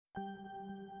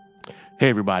Hey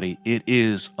everybody, it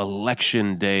is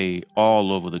election day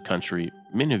all over the country.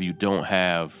 Many of you don't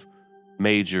have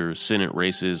major Senate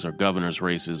races or governor's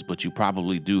races, but you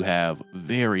probably do have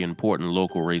very important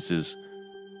local races.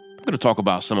 I'm going to talk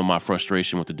about some of my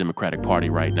frustration with the Democratic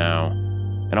Party right now.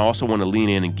 And I also want to lean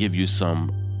in and give you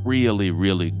some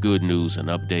really good news and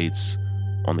updates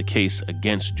on the case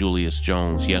against Julius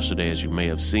Jones. Yesterday, as you may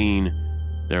have seen,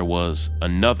 there was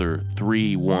another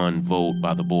 3-1 vote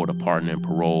by the Board of Pardon and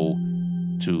Parole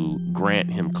to grant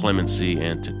him clemency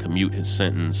and to commute his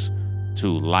sentence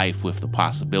to life with the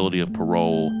possibility of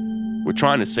parole. We're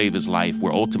trying to save his life.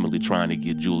 We're ultimately trying to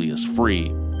get Julius free.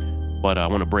 But I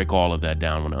want to break all of that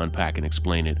down. I want to unpack and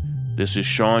explain it. This is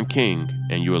Sean King,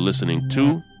 and you're listening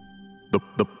to The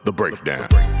Breakdown.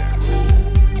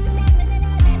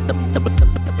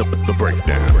 The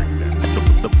Breakdown.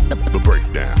 The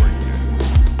Breakdown.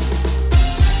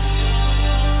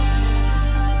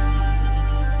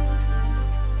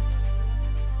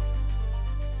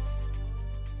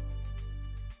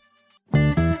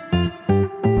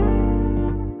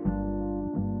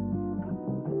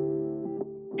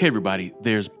 Hey everybody,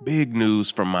 there's big news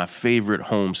from my favorite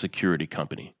home security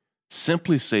company.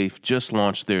 Simply Safe just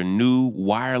launched their new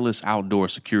wireless outdoor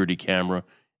security camera,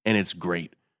 and it's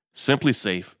great. Simply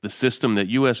Safe, the system that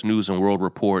U.S. News and World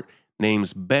Report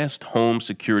names Best Home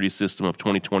Security System of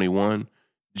 2021,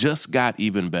 just got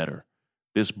even better.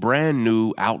 This brand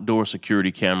new outdoor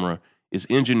security camera is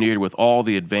engineered with all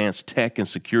the advanced tech and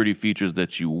security features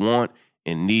that you want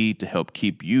and need to help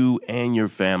keep you and your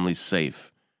family safe.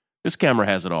 This camera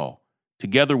has it all.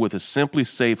 Together with a Simply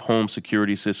Safe home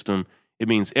security system, it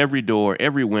means every door,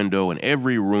 every window, and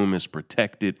every room is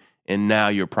protected, and now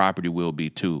your property will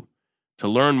be too. To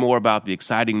learn more about the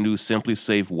exciting new Simply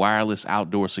Safe wireless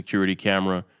outdoor security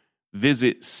camera,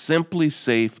 visit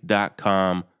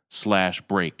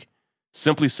simplysafe.com/break.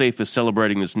 Simply Safe is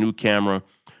celebrating this new camera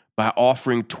by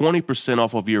offering 20%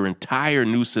 off of your entire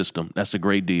new system. That's a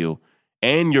great deal.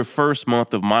 And your first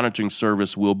month of monitoring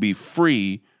service will be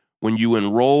free when you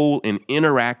enroll in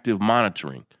interactive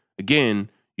monitoring.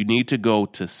 Again, you need to go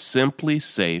to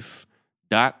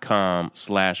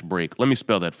simplysafe.com/break. Let me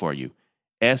spell that for you.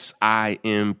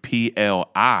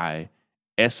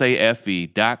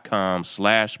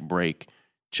 simplysafe.com/break.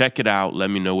 Check it out. Let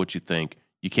me know what you think.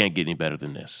 You can't get any better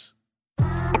than this.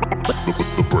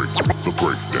 The Breakdown. The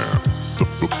Breakdown.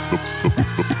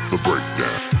 The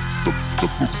Breakdown.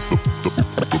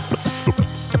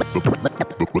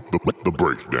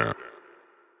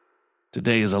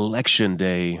 Today is election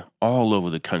day all over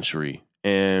the country,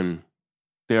 and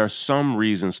there are some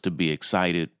reasons to be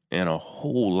excited and a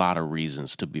whole lot of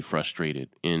reasons to be frustrated.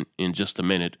 In just a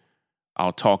minute,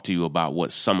 I'll talk to you about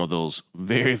what some of those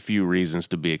very few reasons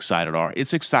to be excited are.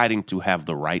 It's exciting to have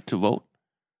the right to vote.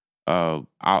 I'll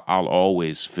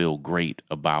always feel great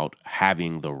about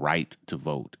having the right to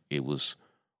vote. It was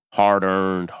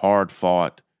hard-earned,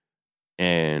 hard-fought,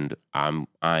 and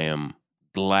I am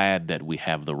glad that we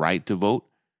have the right to vote.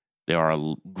 There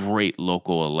are great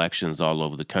local elections all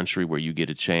over the country where you get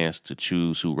a chance to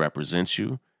choose who represents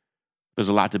you. There's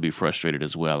a lot to be frustrated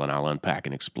as well, and I'll unpack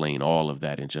and explain all of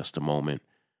that in just a moment.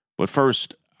 But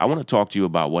first, I want to talk to you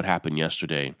about what happened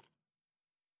yesterday.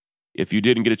 If you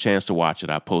didn't get a chance to watch it,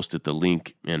 I posted the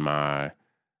link in my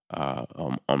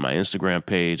on my Instagram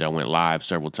page. I went live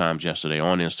several times yesterday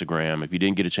on Instagram. If you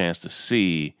didn't get a chance to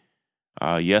see,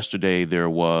 yesterday there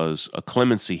was a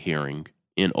clemency hearing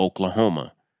in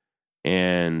Oklahoma,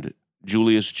 and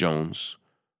Julius Jones,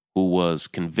 who was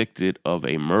convicted of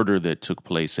a murder that took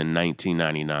place in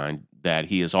 1999 that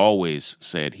he has always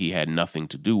said he had nothing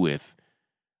to do with.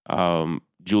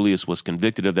 Julius was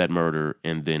convicted of that murder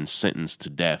and then sentenced to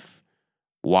death,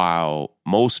 while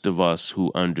most of us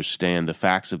who understand the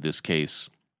facts of this case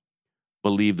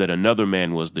believe that another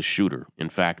man was the shooter. In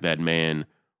fact, that man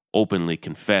openly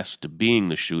confessed to being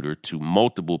the shooter to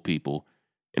multiple people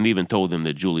and even told them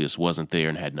that Julius wasn't there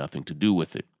and had nothing to do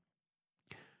with it.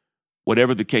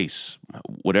 Whatever the case,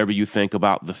 whatever you think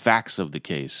about the facts of the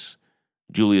case,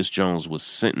 Julius Jones was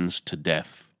sentenced to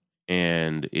death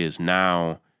and is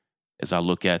now, as I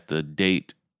look at the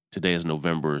date, today is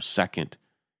November 2nd,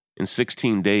 in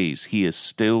 16 days, he is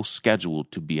still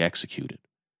scheduled to be executed.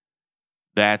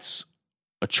 That's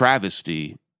a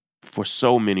travesty for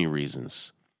so many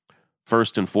reasons.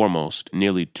 First and foremost,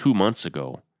 nearly 2 months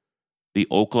ago, the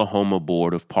Oklahoma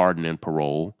Board of Pardon and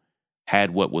Parole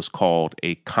had what was called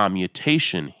a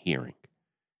commutation hearing.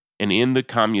 And in the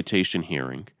commutation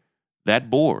hearing, that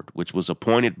board, which was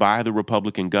appointed by the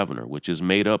Republican governor, which is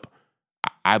made up,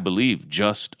 I believe,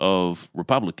 just of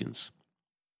Republicans,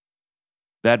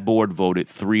 that board voted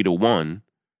 3-1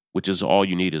 which is all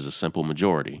you need is a simple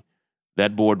majority.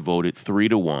 That board voted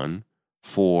 3-1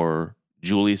 for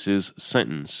Julius's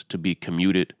sentence to be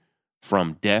commuted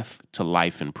from death to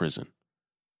life in prison.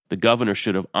 The governor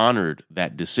should have honored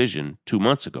that decision 2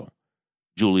 months ago.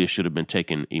 Julius should have been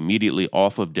taken immediately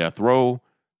off of death row.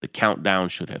 The countdown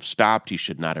should have stopped. He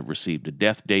should not have received a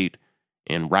death date.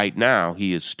 And right now,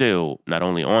 he is still not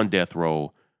only on death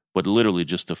row, but literally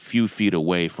just a few feet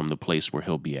away from the place where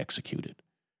he'll be executed.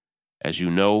 As you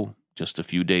know, just a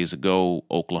few days ago,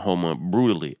 Oklahoma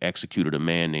brutally executed a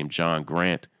man named John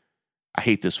Grant. I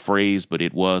hate this phrase, but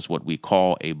it was what we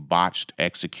call a botched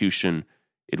execution.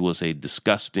 It was a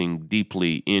disgusting,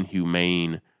 deeply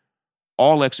inhumane.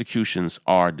 All executions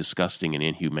are disgusting and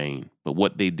inhumane, but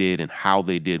what they did and how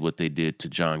they did what they did to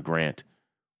John Grant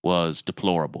was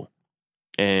deplorable.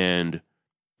 And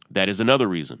that is another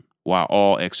reason why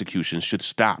all executions should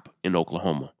stop in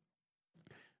Oklahoma.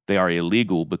 They are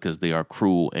illegal because they are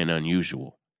cruel and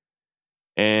unusual.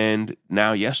 And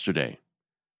now yesterday,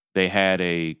 they had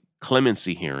a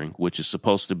clemency hearing, which is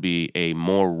supposed to be a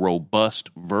more robust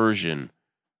version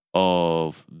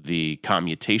of the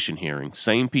commutation hearing.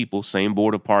 Same people, same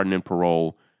board of pardon and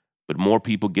parole, but more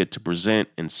people get to present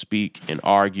and speak and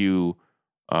argue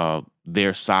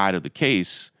their side of the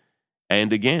case.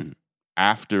 And again,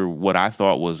 after what I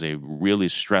thought was a really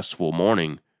stressful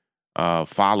morning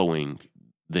following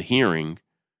the hearing,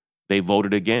 they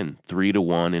voted again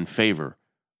 3-1 in favor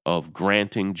of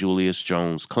granting Julius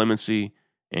Jones clemency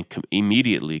and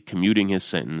immediately commuting his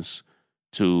sentence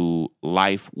to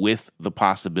life with the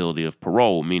possibility of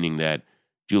parole, meaning that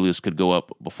Julius could go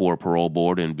up before a parole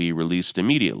board and be released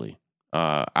immediately.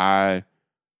 I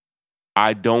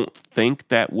don't think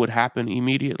that would happen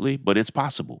immediately, but it's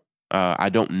possible. I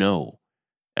don't know.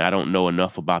 And I don't know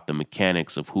enough about the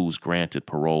mechanics of who's granted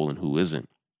parole and who isn't.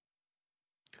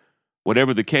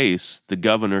 Whatever the case, the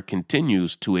governor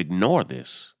continues to ignore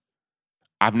this.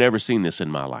 I've never seen this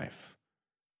in my life.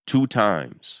 2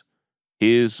 times,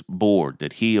 his board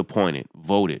that he appointed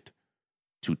voted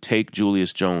to take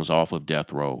Julius Jones off of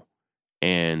death row,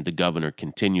 and the governor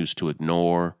continues to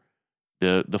ignore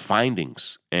the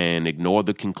findings and ignore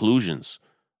the conclusions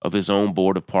of his own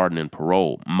board of pardon and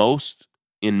parole.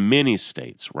 In many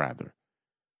states, rather,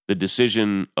 the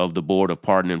decision of the board of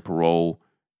pardon and parole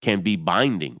can be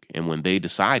binding, and when they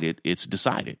decide it, it's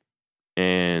decided.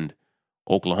 And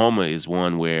Oklahoma is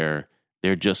one where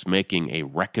they're just making a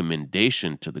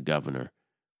recommendation to the governor,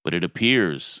 but it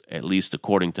appears, at least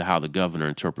according to how the governor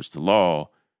interprets the law,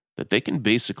 that they can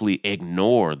basically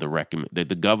ignore that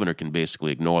the governor can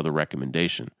basically ignore the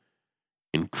recommendation.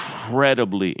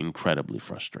 Incredibly, incredibly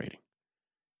frustrating.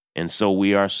 And so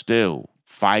we are still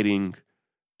fighting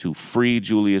to free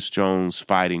Julius Jones,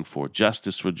 fighting for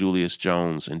justice for Julius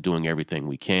Jones, and doing everything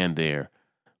we can there.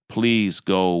 Please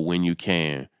go when you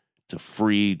can to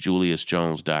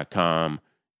freejuliusjones.com.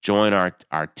 Join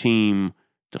our team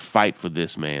to fight for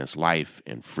this man's life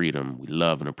and freedom. We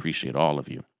love and appreciate all of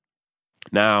you.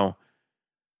 Now,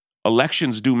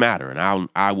 elections do matter, and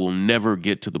I will never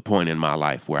get to the point in my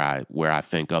life where I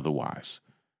think otherwise.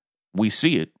 We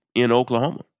see it in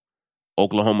Oklahoma.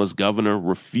 Oklahoma's governor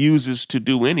refuses to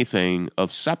do anything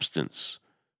of substance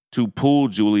to pull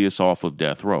Julius off of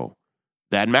death row.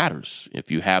 That matters. If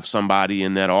you have somebody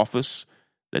in that office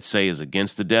that, say, is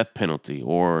against the death penalty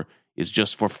or is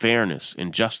just for fairness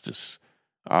and justice,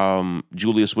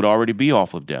 Julius would already be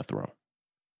off of death row.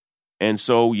 And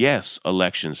so, yes,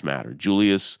 elections matter.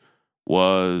 Julius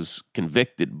was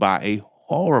convicted by a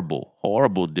horrible,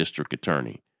 horrible district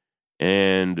attorney.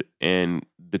 And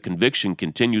the conviction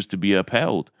continues to be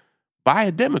upheld by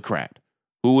a Democrat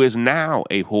who is now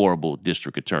a horrible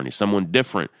district attorney, someone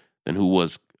different than who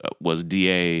was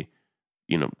DA,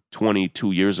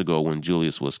 22 years ago when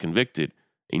Julius was convicted.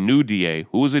 A new DA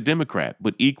who is a Democrat,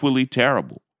 but equally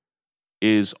terrible,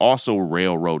 is also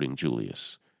railroading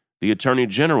Julius. The attorney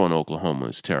general in Oklahoma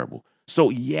is terrible. So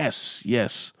yes,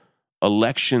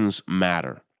 elections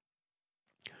matter.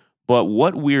 But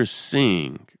what we're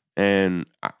seeing, and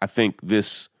I think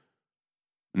this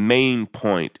main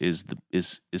point is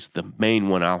the main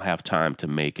one I'll have time to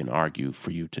make and argue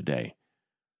for you today.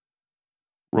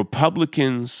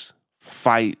 Republicans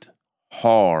fight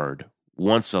hard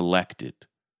once elected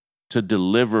to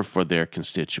deliver for their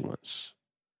constituents.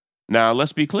 Now,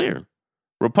 let's be clear.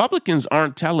 Republicans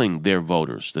aren't telling their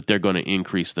voters that they're going to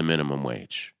increase the minimum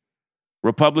wage.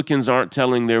 Republicans aren't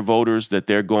telling their voters that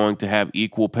they're going to have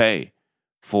equal pay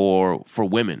for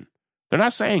women. They're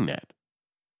not saying that.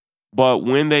 But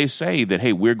when they say that,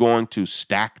 hey, we're going to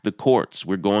stack the courts,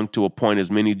 we're going to appoint as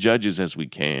many judges as we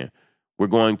can, we're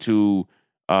going to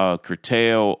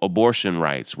curtail abortion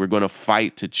rights. We're going to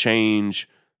fight to change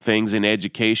things in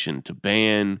education, to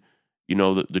ban,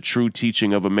 the true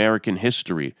teaching of American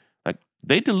history. Like,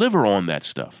 they deliver on that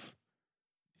stuff.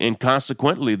 And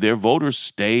consequently, their voters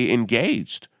stay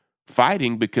engaged,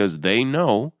 fighting because they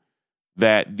know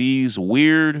that these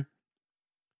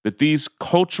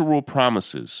cultural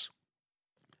promises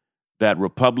that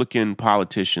Republican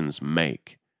politicians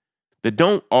make that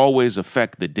don't always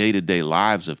affect the day-to-day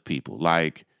lives of people.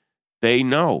 Like, they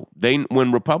know,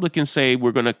 when Republicans say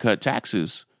we're going to cut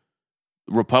taxes,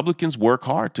 Republicans work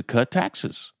hard to cut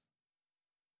taxes.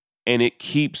 And it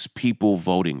keeps people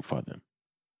voting for them.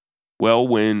 Well,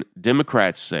 when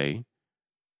Democrats say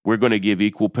we're going to give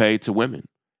equal pay to women,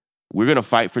 we're going to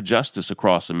fight for justice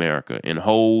across America and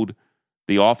hold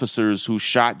the officers who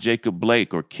shot Jacob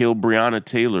Blake or killed Breonna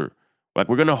Taylor, like,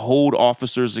 we're going to hold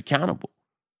officers accountable.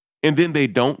 And then they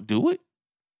don't do it.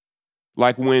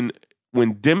 Like, when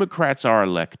Democrats are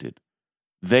elected,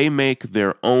 they make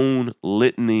their own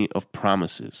litany of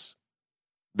promises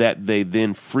that they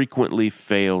then frequently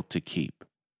fail to keep,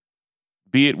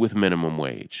 be it with minimum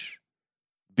wage,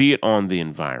 be it on the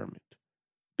environment,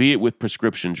 be it with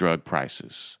prescription drug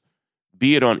prices,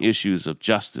 be it on issues of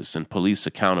justice and police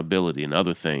accountability and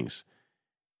other things.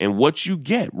 And what you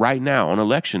get right now on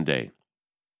Election Day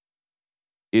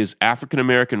is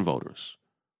African-American voters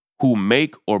who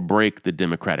make or break the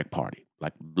Democratic Party.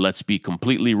 Like, let's be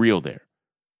completely real there.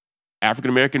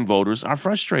 African-American voters are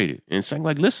frustrated and saying,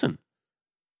 like, listen,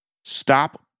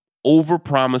 stop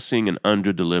over-promising and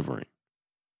under-delivering.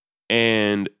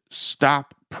 And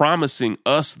stop promising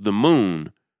us the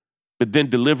moon, but then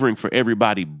delivering for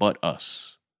everybody but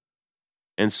us.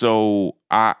 And so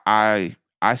I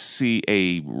see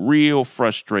a real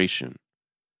frustration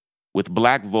with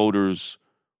black voters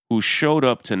who showed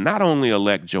up to not only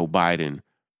elect Joe Biden,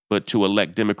 but to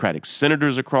elect Democratic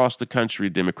senators across the country,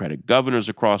 Democratic governors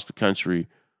across the country,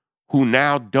 who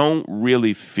now don't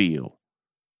really feel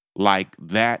like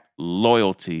that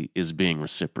loyalty is being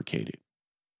reciprocated.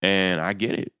 And I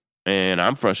get it. And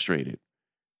I'm frustrated.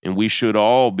 And we should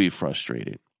all be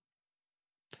frustrated.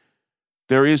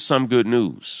 There is some good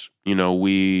news.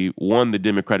 We won the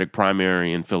Democratic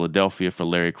primary in Philadelphia for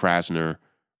Larry Krasner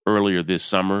earlier this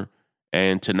summer.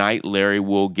 And tonight, Larry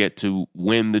will get to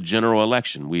win the general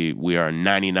election. We are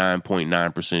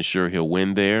 99.9% sure he'll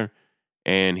win there,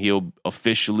 and he'll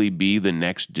officially be the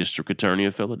next district attorney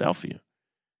of Philadelphia.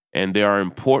 And there are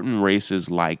important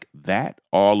races like that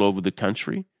all over the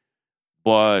country,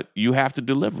 but you have to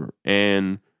deliver.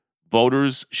 And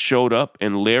voters showed up,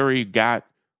 and Larry got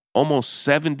almost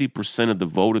 70% of the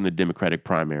vote in the Democratic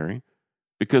primary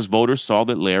because voters saw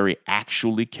that Larry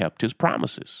actually kept his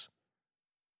promises.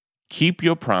 Keep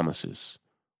your promises.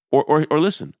 Or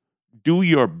listen, do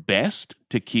your best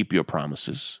to keep your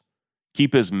promises.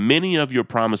 Keep as many of your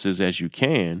promises as you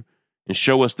can and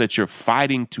show us that you're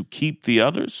fighting to keep the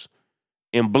others.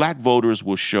 And black voters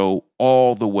will show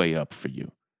all the way up for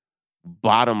you.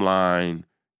 Bottom line,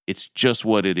 it's just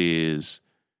what it is.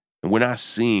 And we're not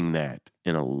seeing that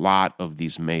in a lot of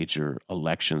these major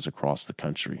elections across the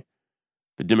country.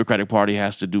 The Democratic Party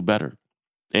has to do better.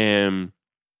 And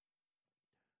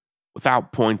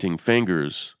without pointing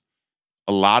fingers,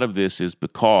 a lot of this is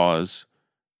because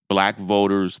black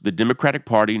voters, the Democratic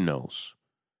Party knows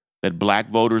that black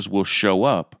voters will show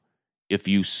up if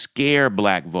you scare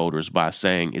black voters by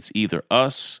saying it's either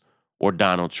us or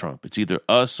Donald Trump. It's either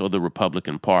us or the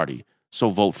Republican Party. So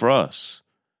vote for us.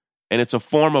 And it's a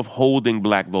form of holding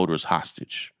black voters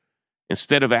hostage.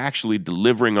 Instead of actually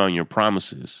delivering on your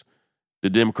promises, the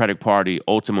Democratic Party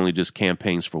ultimately just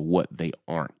campaigns for what they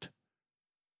aren't.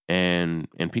 And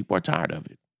people are tired of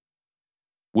it.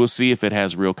 We'll see if it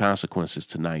has real consequences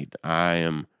tonight. I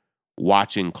am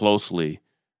watching closely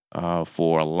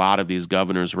for a lot of these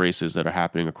governors' races that are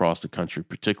happening across the country,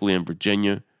 particularly in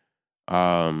Virginia.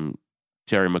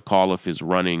 Terry McAuliffe is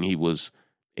running. He was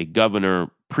a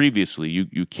governor previously.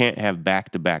 You can't have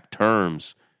back-to-back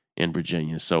terms in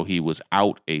Virginia, so he was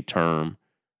out a term.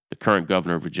 The current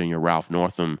governor of Virginia, Ralph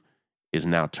Northam, is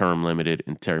now term limited,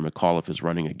 and Terry McAuliffe is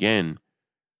running again.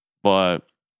 But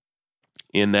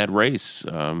in that race,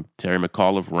 Terry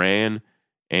McAuliffe ran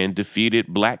and defeated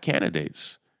black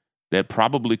candidates that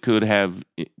probably could have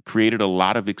created a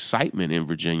lot of excitement in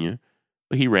Virginia,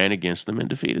 but he ran against them and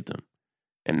defeated them.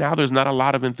 And now there's not a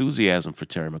lot of enthusiasm for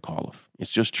Terry McAuliffe. It's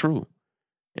just true.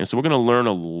 And so we're going to learn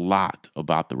a lot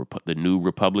about the new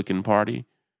Republican Party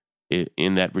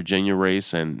in that Virginia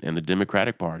race and the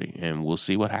Democratic Party, and we'll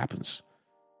see what happens.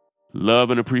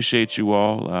 Love and appreciate you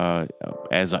all.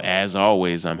 As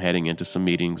always, I'm heading into some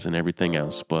meetings and everything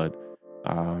else, but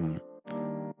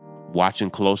watching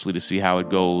closely to see how it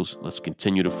goes. Let's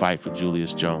continue to fight for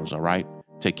Julius Jones, all right?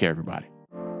 Take care, everybody.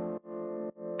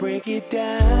 Break it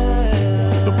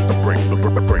down. The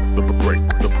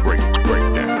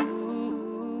breakdown.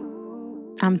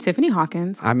 I'm Tiffany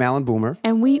Hawkins. I'm Alan Boomer.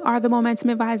 And we are the Momentum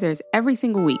Advisors. Every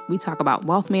single week, we talk about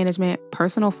wealth management,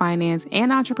 personal finance,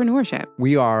 and entrepreneurship.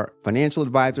 We are financial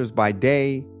advisors by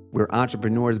day. We're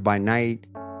entrepreneurs by night.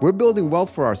 We're building wealth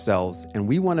for ourselves, and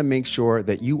we want to make sure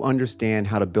that you understand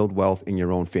how to build wealth in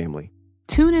your own family.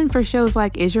 Tune in for shows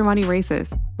like Is Your Money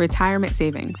Racist? Retirement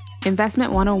Savings,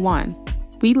 Investment 101.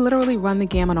 We literally run the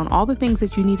gamut on all the things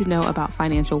that you need to know about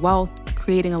financial wealth,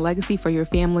 creating a legacy for your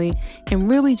family, and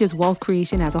really just wealth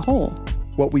creation as a whole.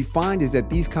 What we find is that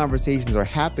these conversations are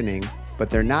happening, but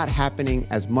they're not happening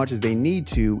as much as they need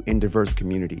to in diverse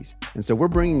communities. And so we're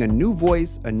bringing a new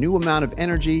voice, a new amount of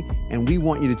energy, and we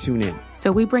want you to tune in.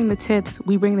 So we bring the tips,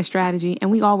 we bring the strategy, and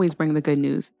we always bring the good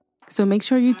news. So make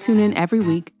sure you tune in every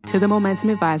week to the Momentum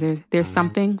Advisors. There's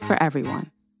something for everyone.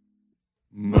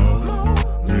 Momentum.